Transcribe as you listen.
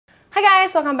Hi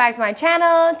guys, welcome back to my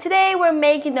channel. Today we're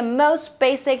making the most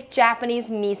basic Japanese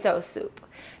miso soup.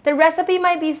 The recipe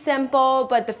might be simple,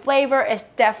 but the flavor is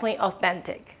definitely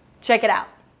authentic. Check it out.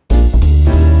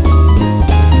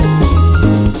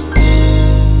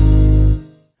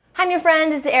 Hi new friends,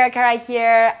 this is Erica right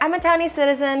here. I'm a Taiwanese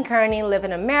citizen currently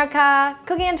living in America.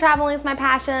 Cooking and traveling is my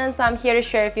passion, so I'm here to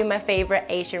share with you my favorite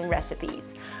Asian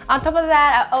recipes. On top of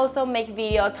that, I also make a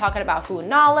video talking about food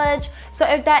knowledge, so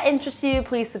if that interests you,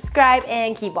 please subscribe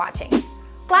and keep watching.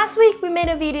 Last week, we made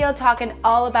a video talking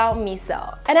all about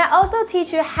miso, and I also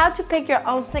teach you how to pick your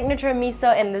own signature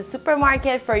miso in the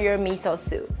supermarket for your miso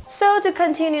soup. So to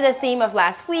continue the theme of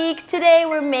last week, today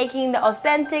we're making the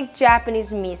authentic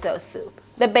Japanese miso soup.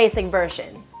 The basic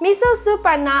version. Miso soup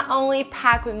are not only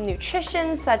packed with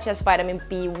nutrition such as vitamin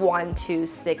B1, 2,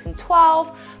 6, and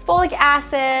 12, folic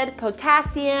acid,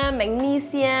 potassium,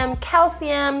 magnesium,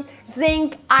 calcium,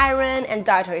 zinc, iron, and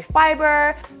dietary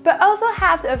fiber, but also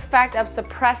have the effect of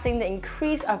suppressing the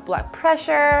increase of blood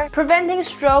pressure, preventing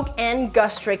stroke and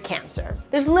gastric cancer.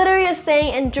 There's literally a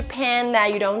saying in Japan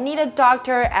that you don't need a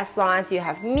doctor as long as you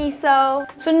have miso.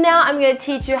 So now I'm going to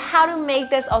teach you how to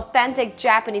make this authentic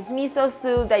Japanese miso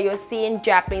soup that you'll see in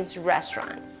Japanese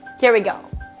restaurant. Here we go.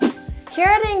 Here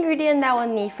are the ingredients that we'll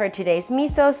need for today's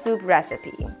miso soup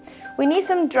recipe. We need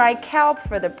some dry kelp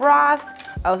for the broth,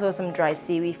 also some dry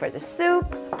seaweed for the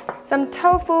soup, some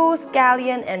tofu,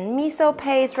 scallion, and miso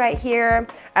paste right here,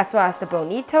 as well as the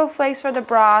bonito flakes for the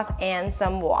broth, and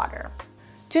some water.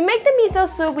 To make the miso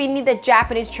soup, we need the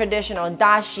Japanese traditional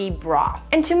dashi broth.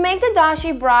 And to make the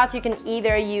dashi broth, you can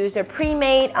either use a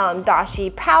pre-made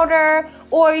dashi powder,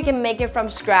 or you can make it from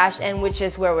scratch, and which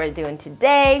is what we're doing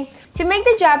today. To make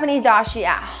the Japanese dashi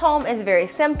at home is very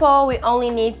simple. We only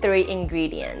need 3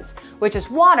 ingredients, which is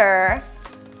water,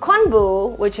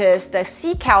 konbu, which is the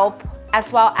sea kelp,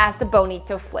 as well as the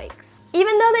bonito flakes.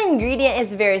 Even though the ingredient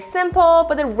is very simple,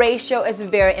 but the ratio is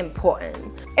very important.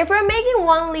 If we're making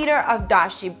 1 liter of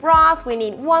dashi broth, we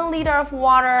need 1 liter of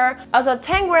water, also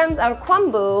 10 grams of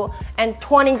konbu, and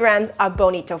 20 grams of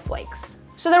bonito flakes.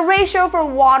 So the ratio for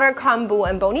water, konbu,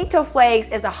 and bonito flakes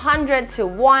is 100 to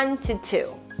 1 to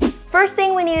 2. First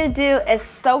thing we need to do is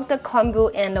soak the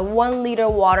konbu in the 1 liter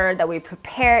water that we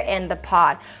prepare in the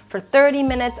pot for 30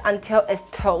 minutes until it's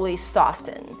totally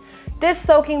softened. This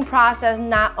soaking process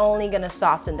not only gonna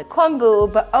soften the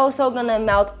konbu, but also gonna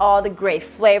melt all the great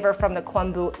flavor from the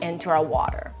konbu into our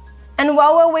water. And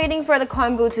while we're waiting for the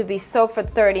konbu to be soaked for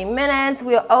 30 minutes,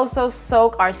 we'll also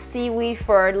soak our seaweed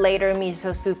for later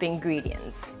miso soup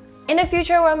ingredients. In the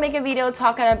future, we'll make a video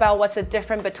talking about what's the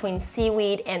difference between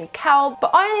seaweed and kelp,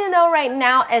 but all you need to know right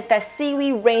now is that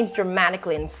seaweed range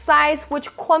dramatically in size, which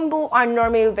konbu are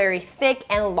normally very thick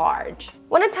and large.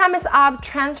 When the time is up,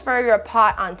 transfer your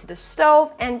pot onto the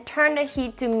stove and turn the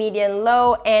heat to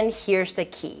medium-low, and here's the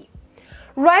key.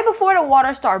 Right before the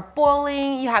water starts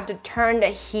boiling, you have to turn the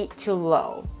heat to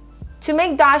low. To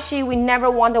make dashi, we never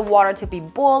want the water to be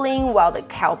boiling while the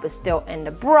kelp is still in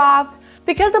the broth,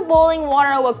 because the boiling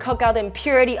water will cook out the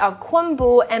impurity of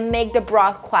konbu and make the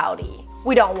broth cloudy.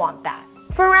 We don't want that.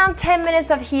 For around 10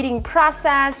 minutes of heating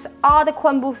process, all the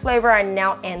konbu flavor are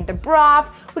now in the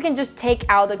broth. We can just take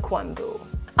out the konbu.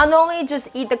 I'll normally just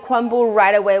eat the konbu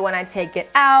right away when I take it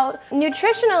out.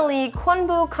 Nutritionally,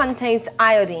 konbu contains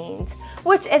iodine,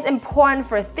 which is important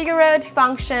for thyroid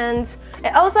functions.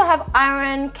 It also has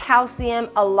iron, calcium,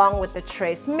 along with the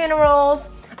trace minerals,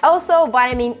 also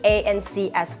vitamin A and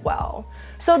C as well.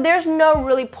 So there's no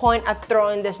really point of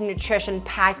throwing this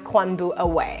nutrition-packed konbu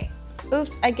away.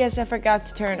 Oops, I guess I forgot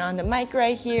to turn on the mic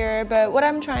right here, but what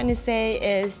I'm trying to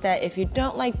say is that if you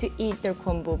don't like to eat the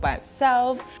konbu by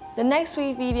itself, the next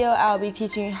week video I'll be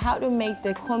teaching you how to make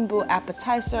the konbu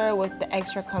appetizer with the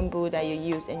extra konbu that you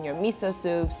use in your miso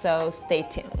soup, so stay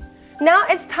tuned. Now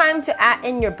it's time to add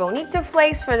in your bonito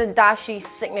flakes for the dashi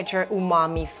signature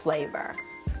umami flavor.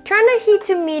 Turn the heat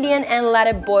to medium and let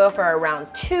it boil for around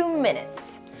 2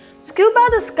 minutes. Scoop out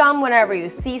the scum whenever you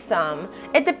see some.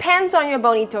 It depends on your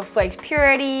bonito flakes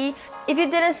purity. If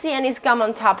you didn't see any scum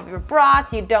on top of your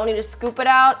broth, you don't need to scoop it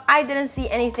out. I didn't see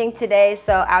anything today,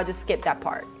 so I'll just skip that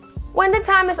part. When the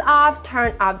time is off,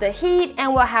 turn off the heat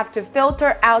and we'll have to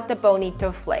filter out the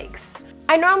bonito flakes.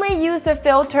 I normally use a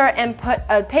filter and put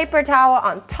a paper towel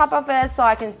on top of it so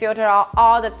I can filter out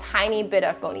all the tiny bit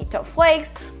of bonito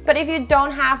flakes, but if you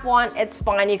don't have one, it's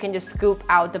fine, you can just scoop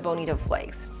out the bonito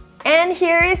flakes. And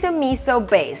here is the miso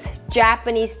base,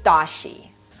 Japanese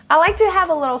dashi. I like to have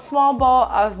a little small bowl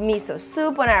of miso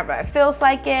soup whenever it feels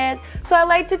like it, so I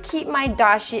like to keep my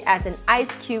dashi as an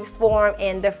ice cube form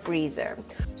in the freezer.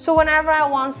 So whenever I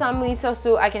want some miso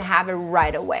soup, I can have it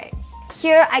right away.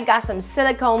 Here I got some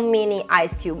silicone mini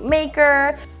ice cube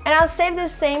maker, and I'll save the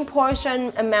same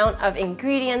portion amount of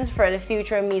ingredients for the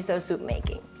future miso soup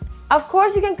making. Of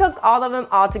course, you can cook all of them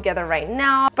all together right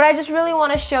now, but I just really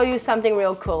want to show you something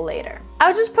real cool later.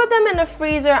 I'll just put them in the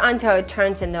freezer until it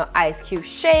turns into ice cube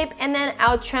shape, and then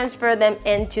I'll transfer them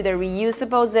into the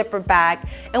reusable zipper bag,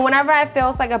 and whenever I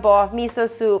feel like a bowl of miso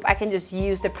soup, I can just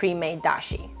use the pre-made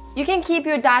dashi. You can keep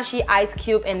your dashi ice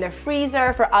cube in the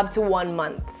freezer for up to 1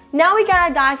 month. Now we got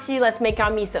our dashi, let's make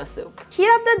our miso soup. Heat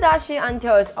up the dashi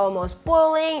until it's almost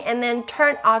boiling, and then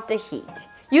turn off the heat.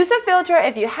 Use a filter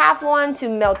if you have one to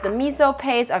melt the miso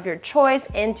paste of your choice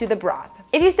into the broth.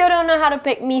 If you still don't know how to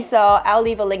pick miso, I'll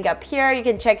leave a link up here. You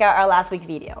can check out our last week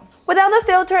video. Without the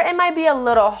filter, it might be a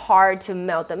little hard to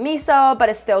melt the miso, but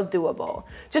it's still doable.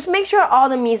 Just make sure all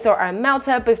the miso are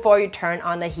melted before you turn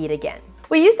on the heat again.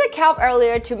 We used the kelp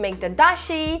earlier to make the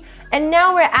dashi, and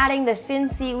now we're adding the thin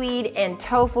seaweed and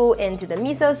tofu into the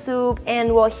miso soup,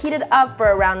 and we'll heat it up for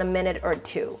around a minute or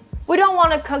 2. We don't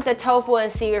want to cook the tofu and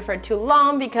seaweed for too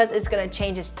long because it's going to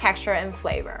change its texture and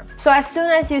flavor. So as soon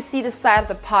as you see the side of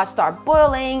the pot start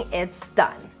boiling, it's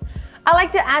done. I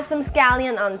like to add some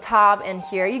scallion on top, and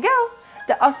here you go.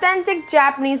 The authentic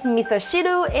Japanese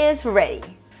Misoshiru is ready.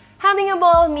 Having a bowl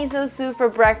of miso soup for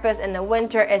breakfast in the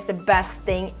winter is the best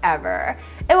thing ever.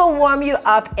 It will warm you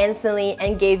up instantly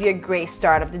and give you a great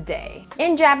start of the day.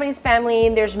 In Japanese family,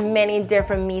 there's many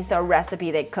different miso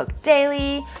recipes they cook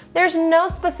daily. There's no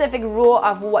specific rule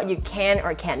of what you can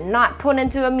or cannot put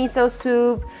into a miso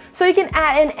soup, so you can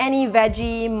add in any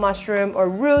veggie, mushroom, or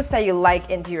roots that you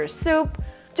like into your soup.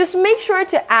 Just make sure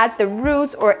to add the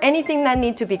roots or anything that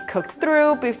need to be cooked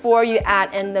through before you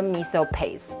add in the miso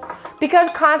paste,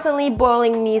 because constantly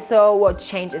boiling miso will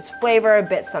change its flavor a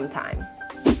bit sometime.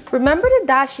 Remember the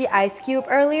dashi ice cube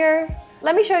earlier?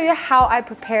 Let me show you how I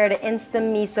prepare the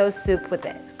instant miso soup with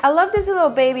it. I love this little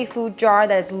baby food jar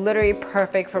that is literally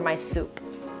perfect for my soup.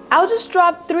 I'll just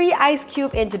drop 3 ice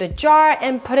cubes into the jar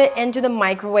and put it into the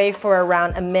microwave for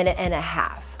around 1.5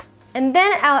 minutes. And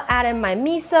then I'll add in my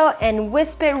miso and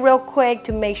whisk it real quick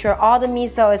to make sure all the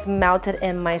miso is melted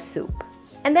in my soup.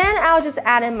 And then I'll just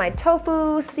add in my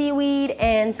tofu, seaweed,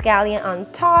 and scallion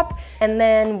on top, and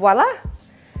then voila!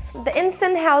 The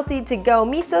instant healthy to-go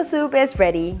miso soup is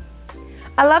ready.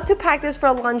 I love to pack this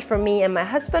for lunch for me and my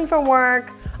husband for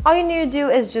work. All you need to do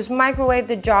is just microwave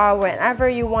the jar whenever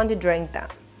you want to drink them.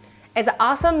 It's an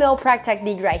awesome meal prep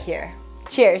technique right here.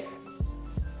 Cheers!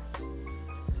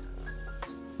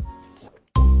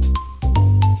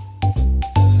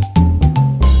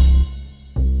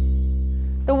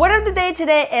 The word of the day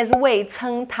today is 味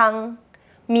噌汤,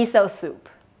 miso soup.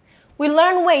 We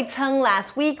learned 味噌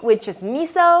last week, which is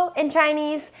miso in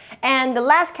Chinese, and the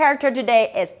last character today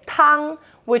is 汤,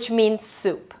 which means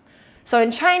soup. So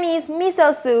in Chinese,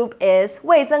 miso soup is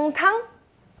味噌汤.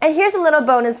 And here's a little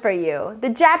bonus for you. The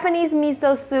Japanese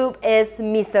miso soup is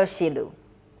Misoshiru.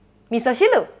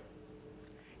 Misoshiru.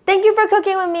 Thank you for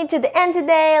cooking with me to the end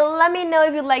today. Let me know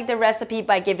if you like the recipe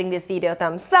by giving this video a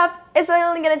thumbs up. It's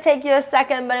only gonna take you a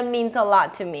second, but it means a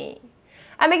lot to me.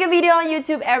 I make a video on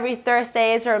YouTube every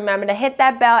Thursday, so remember to hit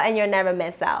that bell and you'll never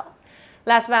miss out.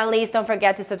 Last but not least, don't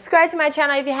forget to subscribe to my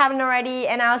channel if you haven't already,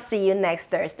 and I'll see you next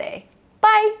Thursday.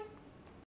 Bye!